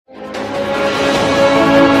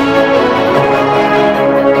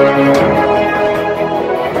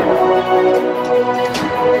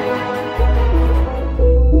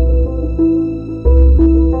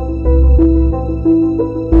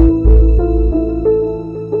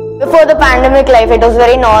Before the pandemic life, it was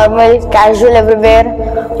very normal, casual everywhere,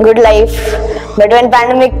 good life. But when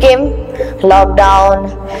pandemic came, lockdown,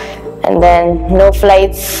 and then no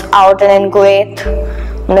flights out and in Kuwait,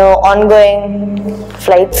 no ongoing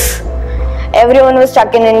flights. Everyone was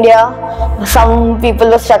stuck in India. Some people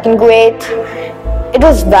were stuck in Kuwait. It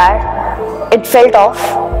was bad. It felt off.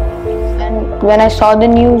 And when I saw the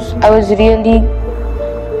news, I was really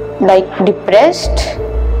depressed.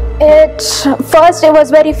 First it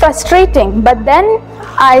was very frustrating, but then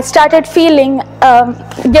I started feeling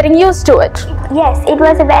getting used to it. Yes, it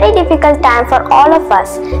was a very difficult time for all of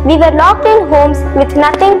us. We were locked in homes with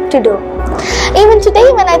nothing to do. Even today,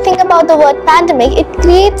 when I think about the word pandemic, it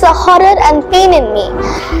creates a horror and pain in me.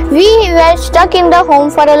 We were stuck in the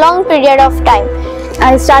home for a long period of time.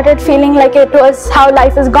 I started feeling like it was how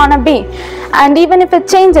life is gonna be, and even if it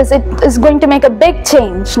changes, it is going to make a big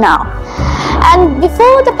change now. And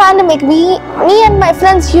before the pandemic, me and my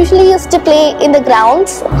friends usually used to play in the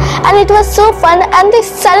grounds, and it was so fun. And they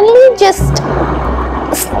suddenly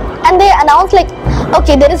they announced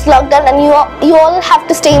okay, there is lockdown and you all have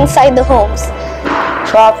to stay inside the homes.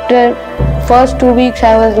 So after first 2 weeks,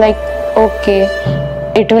 I was like, okay,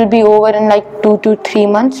 it will be over in 2 to 3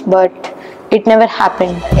 months, but it never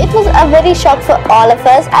happened. It was a very shock for all of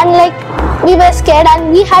us, and we were scared,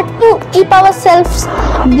 and we had to keep ourselves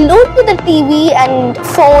glued to the TV and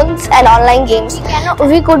phones and online games.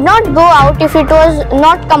 We could not go out if it was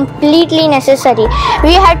not completely necessary.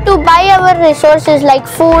 We had to buy our resources like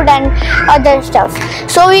food and other stuff.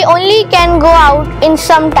 So we only can go out in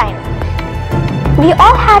some time. We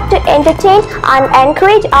all had to entertain and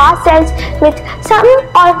encourage ourselves with some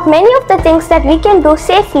or many of the things that we can do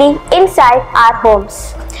safely inside our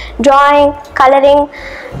homes. Drawing, coloring,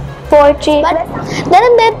 poetry. But then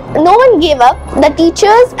and there, no one gave up. The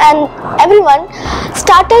teachers and everyone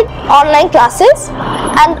started online classes,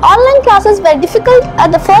 and online classes were difficult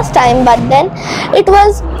at the first time, but then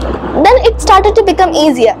it started to become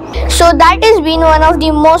easier. So that has been one of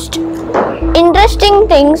the most interesting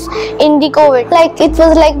things in the COVID. It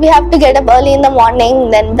was we have to get up early in the morning,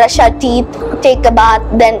 then brush our teeth, take a bath,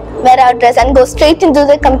 then wear our dress and go straight into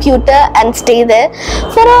the computer and stay there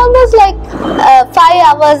for almost 5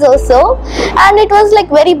 hours or so, and it was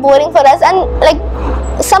very boring for us. And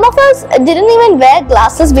some of us didn't even wear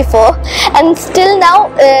glasses before, and still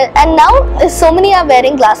now so many are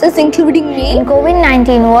wearing glasses, including me. In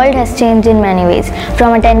COVID-19, world has changed in many ways,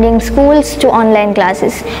 from attending schools to online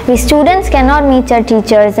classes. We students cannot meet our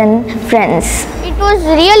teachers and friends. It was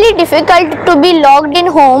really difficult to be locked in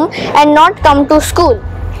home and not come to school.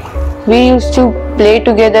 We used to play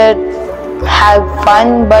together, have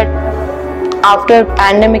fun, but after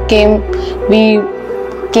pandemic came, we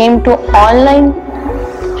came to online,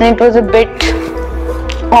 and it was a bit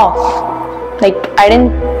off. I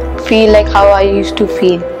didn't feel how I used to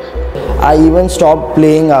feel. I even stopped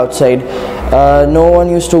playing outside. No one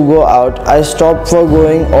used to go out. I stopped for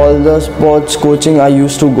going all the sports coaching I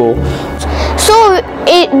used to go. So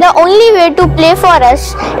the only way to play for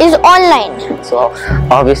us is online. So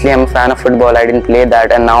obviously I'm a fan of football. I didn't play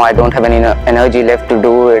that, and now I don't have any energy left to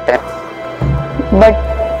do it. But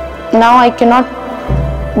now I cannot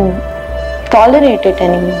tolerate it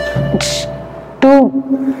anymore. It's too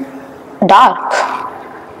dark.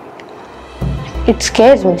 It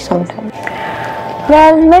scares me sometimes.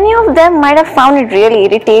 Well, many of them might have found it really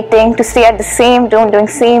irritating to stay at the same room doing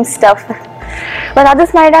same stuff. But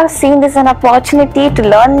others might have seen this as an opportunity to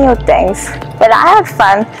learn new things. But I had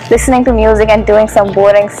fun listening to music and doing some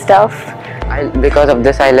boring stuff. Because of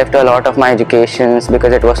this, I left a lot of my educations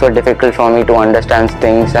because it was so difficult for me to understand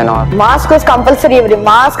things and all. Mask was compulsory.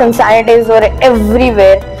 Mask and sanitizer were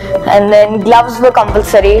everywhere, and then gloves were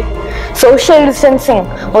compulsory. Social distancing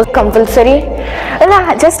was compulsory. Well,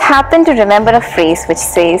 I just happened to remember a phrase which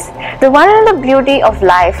says, "The one and the beauty of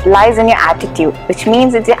life lies in your attitude," which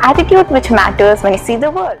means it's your attitude which matters when you see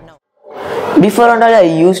the world. Before and all, I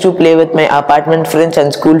used to play with my apartment friends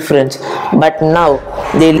and school friends, but now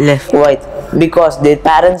they left Kuwait because their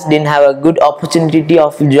parents didn't have a good opportunity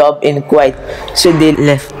of job in Kuwait, so they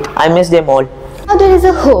left. I miss them all. Now there is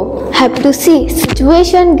a hope. Happy to see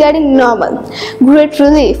situation getting normal. Great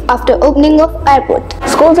relief after opening of airport.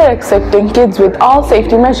 Schools are accepting kids with all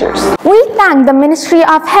safety measures. We thank the Ministry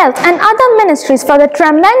of Health and other ministries for the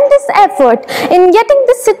tremendous effort in getting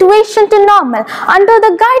this situation to normal under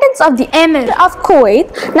the guidance of the Emir of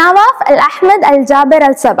Kuwait, Nawaf Al-Ahmed Al-Jaber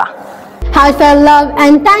Al-Sabah. Heartfelt love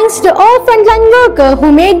and thanks to all frontline workers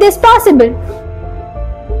who made this possible.